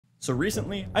So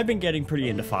recently, I've been getting pretty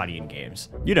into Foddian games.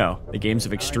 You know, the games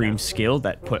of extreme skill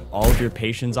that put all of your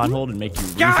patience on hold and make you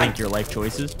rethink your life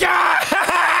choices.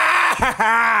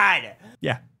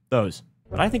 Yeah, those.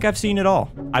 But I think I've seen it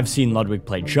all. I've seen Ludwig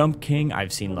play Jump King,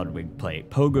 I've seen Ludwig play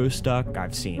Pogo Stuck,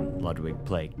 I've seen Ludwig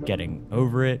play Getting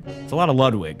Over It. It's a lot of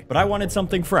Ludwig, but I wanted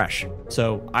something fresh.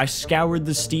 So I scoured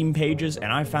the Steam pages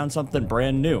and I found something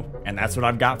brand new. And that's what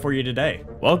I've got for you today.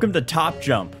 Welcome to Top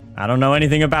Jump. I don't know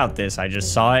anything about this, I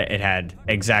just saw it. It had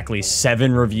exactly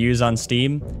 7 reviews on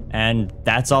Steam, and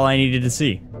that's all I needed to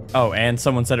see. Oh, and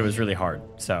someone said it was really hard,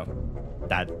 so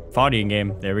that Foddian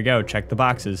game, there we go, check the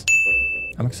boxes.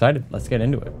 I'm excited. Let's get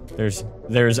into it.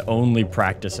 There's only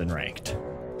practice and ranked.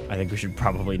 I think we should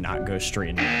probably not go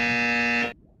straight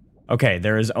into. Okay,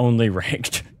 there is only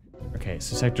ranked. Okay,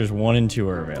 so sectors 1 and 2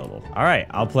 are available. All right,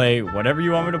 I'll play whatever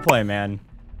you want me to play, man.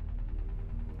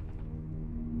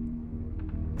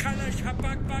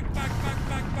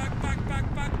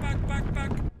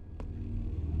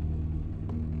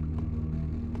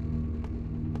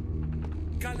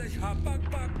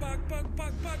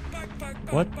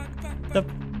 What the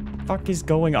fuck is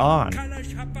going on?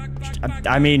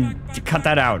 I mean, cut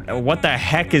that out. What the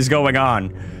heck is going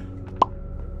on?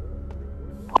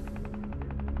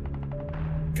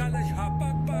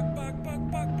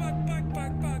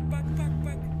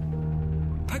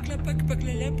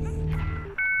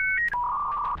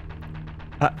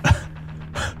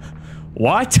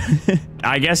 What?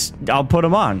 I guess I'll put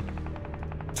him on.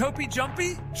 Topi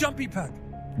jumpy? Jumpy pack.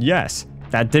 Yes.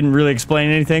 That didn't really explain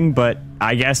anything, but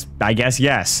I guess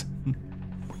yes.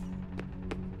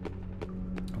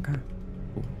 Okay.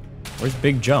 Where's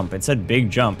Big Jump? It said Big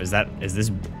Jump. Is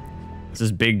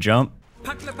this Big Jump?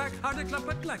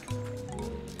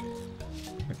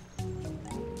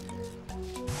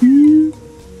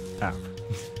 Oh.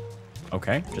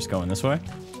 Okay, just going this way.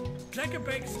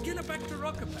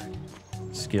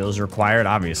 Skills required?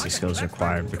 Obviously skills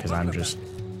required because I'm just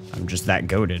that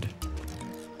goated.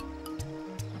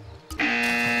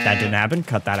 That didn't happen.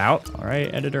 Cut that out. All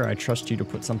right, editor, I trust you to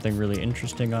put something really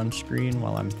interesting on screen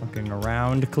while I'm fucking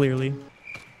around, clearly.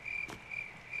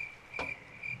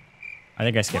 I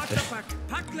think I skipped it.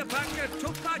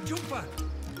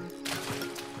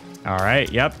 All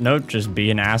right, yep, nope, just be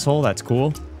an asshole. That's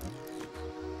cool.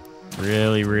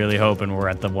 Really, really hoping we're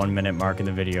at the 1 minute mark in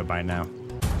the video by now.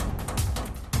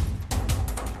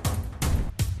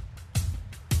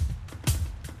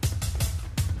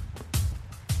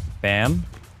 Bam.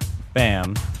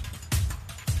 Bam.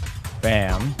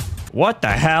 Bam. What the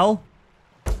hell?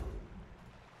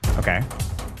 Okay.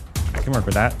 I can work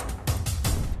with that.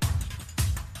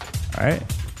 Alright.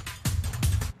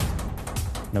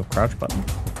 No crouch button.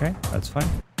 Okay, that's fine.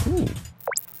 Ooh.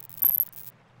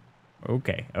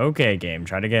 Okay. Okay, game.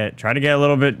 Try to get a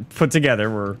little bit put together.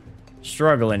 We're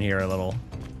struggling here a little.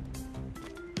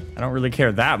 I don't really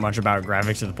care that much about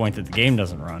graphics to the point that the game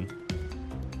doesn't run.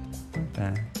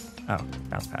 Oh,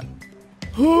 mouse pad.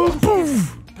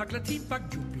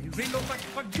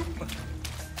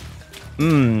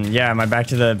 Yeah, am I back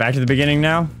to the beginning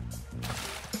now?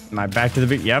 Am I back to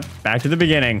the yep, back to the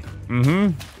beginning.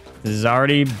 This is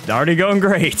already going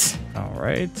great. All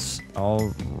right,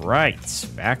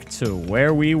 back to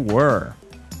where we were.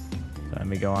 Let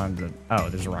me go on to, oh,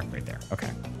 there's a rock right there.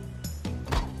 Okay.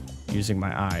 Using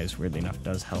my eyes, weirdly enough,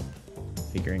 does help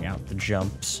figuring out the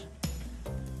jumps.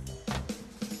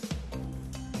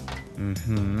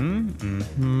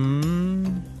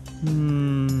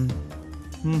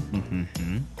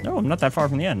 No, I'm not that far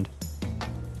from the end.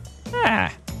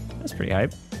 Ah, that's pretty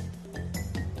hype.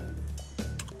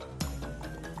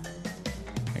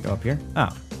 Can I go up here?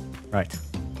 Oh, right.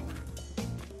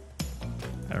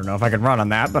 I don't know if I can run on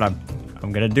that, but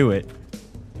I'm gonna do it.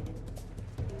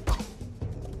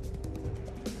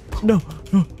 No,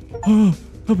 no, oh,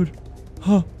 help it.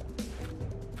 Oh.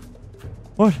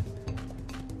 What?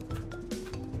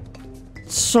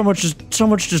 So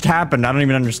much just happened. I don't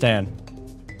even understand.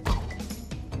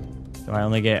 So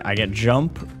I get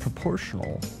jump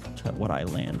proportional to what I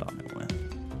land on it with.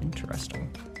 Interesting.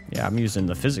 Yeah, I'm using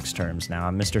the physics terms now.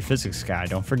 I'm Mr. Physics Guy,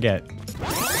 don't forget.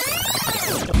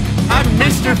 I'm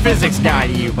Mr. Physics Guy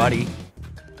to you, buddy.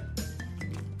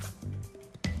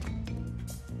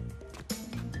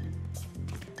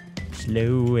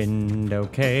 Slow and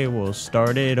okay, we'll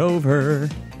start it over.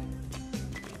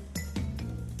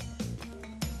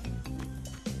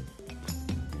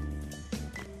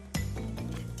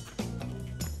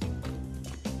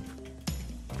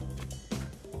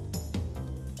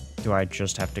 Do I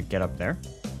just have to get up there?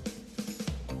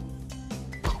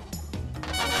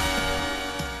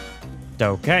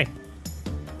 Okay.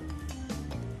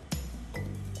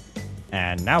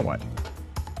 And now what?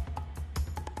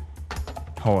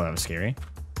 Oh, that was scary.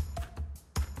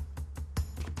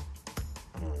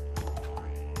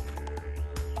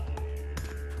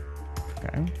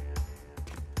 Okay.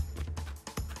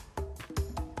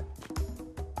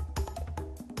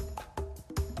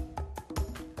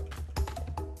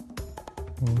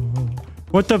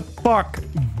 What the fuck?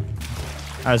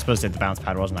 I was supposed to hit the bounce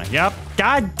pad, wasn't I? Yep.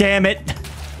 God damn it.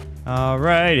 All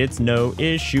right, it's no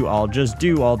issue. I'll just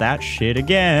do all that shit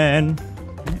again.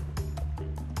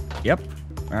 Yep.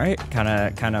 All right,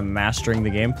 kind of mastering the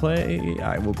gameplay.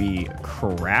 I will be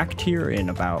cracked here in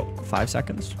about 5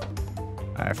 seconds.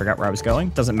 I forgot where I was going.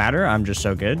 Doesn't matter. I'm just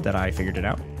so good that I figured it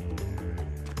out.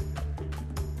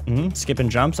 Skipping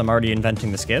jumps. I'm already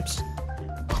inventing the skips.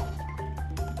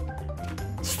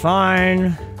 It's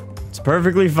fine. It's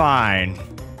perfectly fine.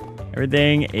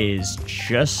 Everything is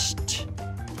just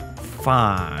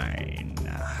fine.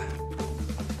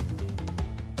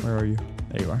 Where are you?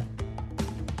 There you are.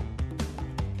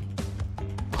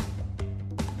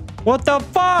 What the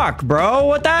fuck, bro?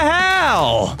 What the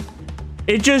hell?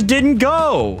 It just didn't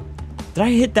go. Did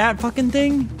I hit that fucking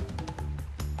thing?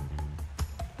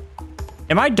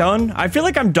 Am I done? I feel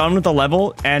like I'm done with the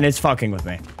level and it's fucking with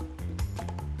me.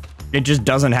 It just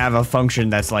doesn't have a function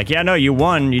that's like, yeah, no, you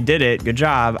won, you did it, good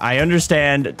job. I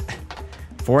understand.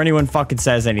 Before anyone fucking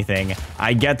says anything,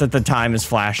 I get that the time is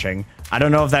flashing. I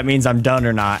don't know if that means I'm done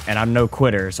or not, and I'm no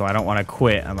quitter, so I don't want to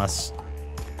quit unless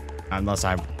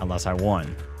I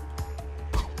won.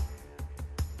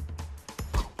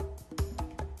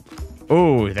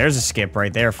 Ooh, there's a skip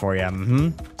right there for you.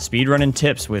 Speedrunning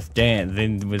tips with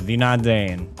Dane, with the not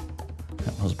Dane.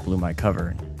 That almost blew my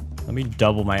cover. Let me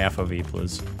double my FOV,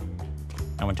 please.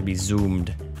 I want to be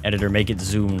zoomed. Editor, make it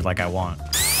zoomed like I want.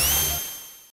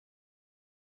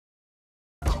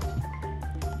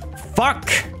 Fuck!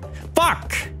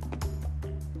 Fuck!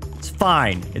 It's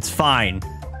fine. It's fine.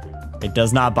 It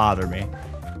does not bother me.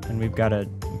 And we've got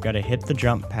to hit the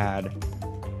jump pad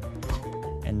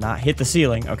and not hit the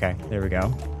ceiling. Okay, there we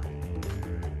go.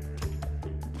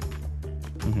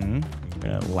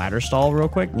 Gonna ladder stall real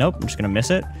quick. Nope, I'm just gonna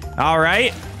miss it. All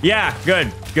right. Yeah,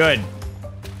 good, good.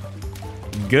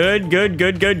 Good, good,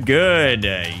 good, good, good.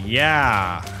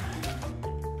 Yeah.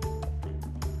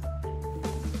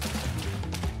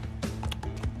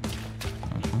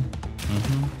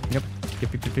 Yep.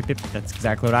 Yep. That's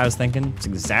exactly what I was thinking. It's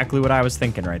exactly what I was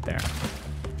thinking right there.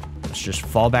 Let's just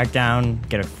fall back down,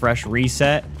 get a fresh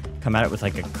reset, come at it with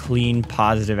like a clean,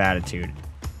 positive attitude.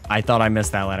 I thought I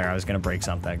missed that letter. I was gonna break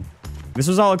something. This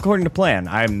was all according to plan.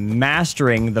 I'm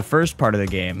mastering the first part of the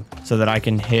game so that I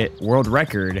can hit world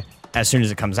record as soon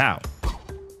as it comes out.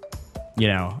 You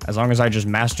know, as long as I just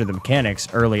master the mechanics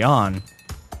early on.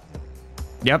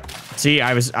 Yep. See,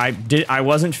 I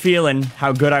wasn't feeling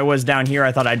how good I was down here.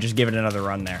 I thought I'd just give it another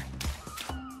run there.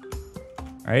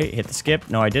 All right, hit the skip.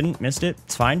 No, I didn't. Missed it.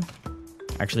 It's fine.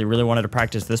 Actually, really wanted to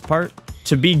practice this part.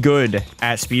 To be good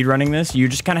at speedrunning this, you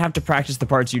just kind of have to practice the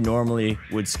parts you normally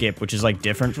would skip, which is like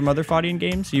different from other Foddian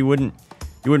games. You wouldn't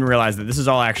realize that this is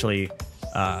all actually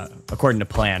according to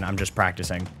plan. I'm just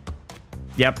practicing.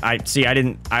 Yep,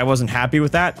 I wasn't happy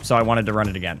with that, so I wanted to run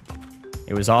it again.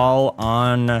 It was all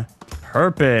on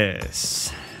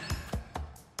purpose.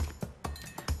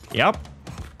 Yep.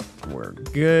 We're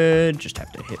good. Just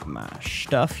have to hit my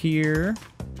stuff here.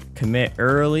 Commit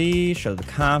early, show the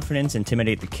confidence,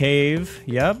 intimidate the cave.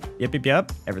 Yep.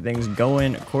 Everything's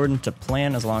going according to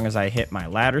plan as long as I hit my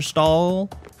ladder stall,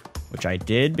 which I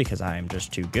did because I am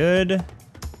just too good.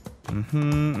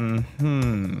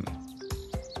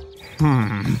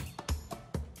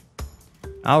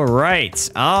 All right.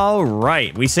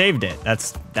 We saved it.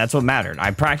 That's what mattered.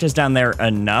 I practiced down there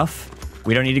enough.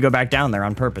 We don't need to go back down there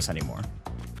on purpose anymore.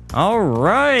 All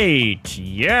right.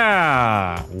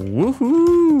 Yeah.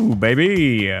 Woohoo,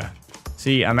 baby.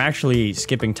 See, I'm actually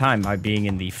skipping time by being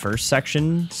in the first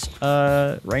section's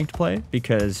ranked play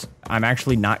because I'm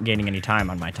actually not gaining any time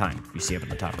on my time. You see up at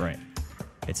the top right.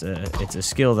 It's a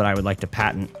skill that I would like to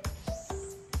patent,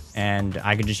 and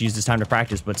I could just use this time to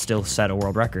practice, but still set a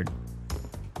world record.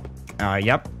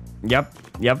 Yep.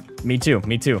 Me too.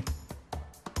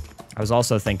 I was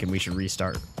also thinking we should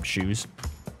restart shoes.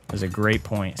 That's a great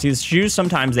point. See, the shoes,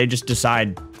 sometimes they just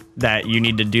decide that you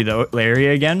need to do the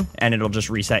area again, and it'll just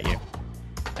reset you.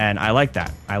 And I like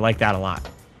that. I like that a lot.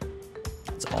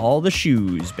 It's all the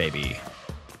shoes, baby.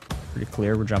 Pretty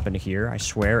clear. We're jumping to here. I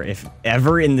swear, if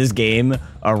ever in this game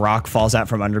a rock falls out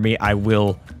from under me, I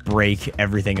will break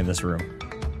everything in this room.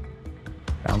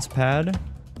 Bounce pad.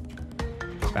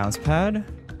 Bounce pad.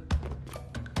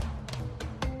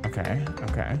 Okay.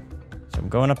 So I'm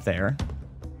going up there.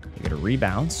 You get a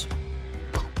rebounce.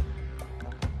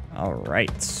 All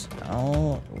right.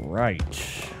 All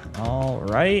right. All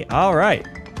right. All right.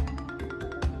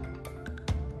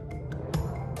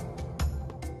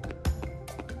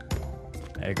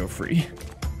 I go free.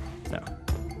 No.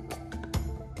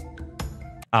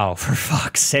 Oh, for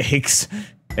fuck's sakes.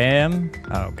 Bam.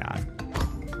 Oh, God.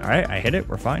 All right, I hit it.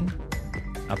 We're fine.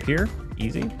 Up here.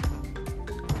 Easy.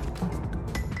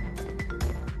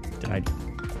 Can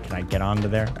I get onto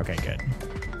there? Okay, good.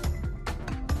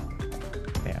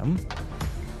 Bam.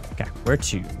 Okay, where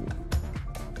to?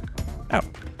 Oh.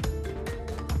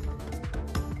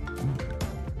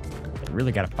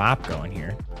 Really got a bop going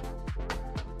here.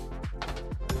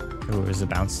 Ooh, is it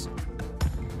bounce?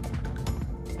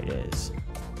 It is.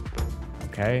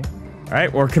 Okay. All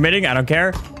right, we're committing. I don't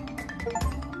care.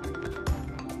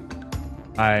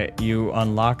 You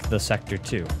unlock the sector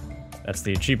 2. That's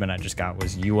the achievement I just got,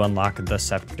 was you unlock the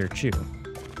sector 2.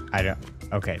 I don't...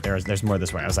 Okay, there's more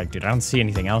this way. I was like, dude, I don't see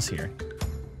anything else here.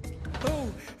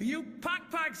 Oh, you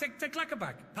pack sector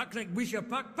klakkerback. Pack like wish your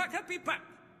pack happy pack.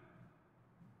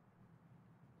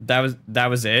 That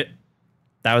was it.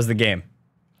 That was the game.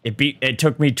 It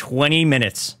took me 20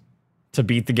 minutes to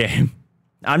beat the game.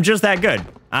 I'm just that good.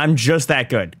 I'm just that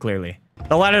good, clearly.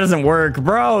 The ladder doesn't work,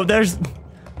 bro. There's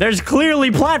clearly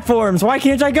platforms. Why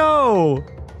can't I go?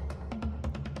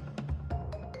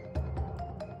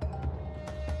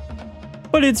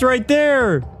 But it's right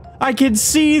there. I can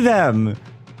see them.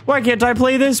 Why can't I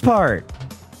play this part?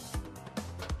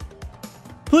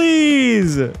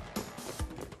 Please. No!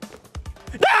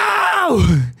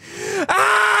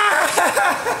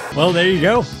 Ah! Well, there you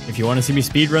go. If you want to see me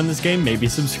speedrun this game, maybe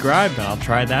subscribe and I'll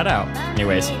try that out.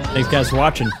 Anyways, thanks guys for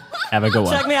watching. Have a good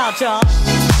one. Check me out, y'all.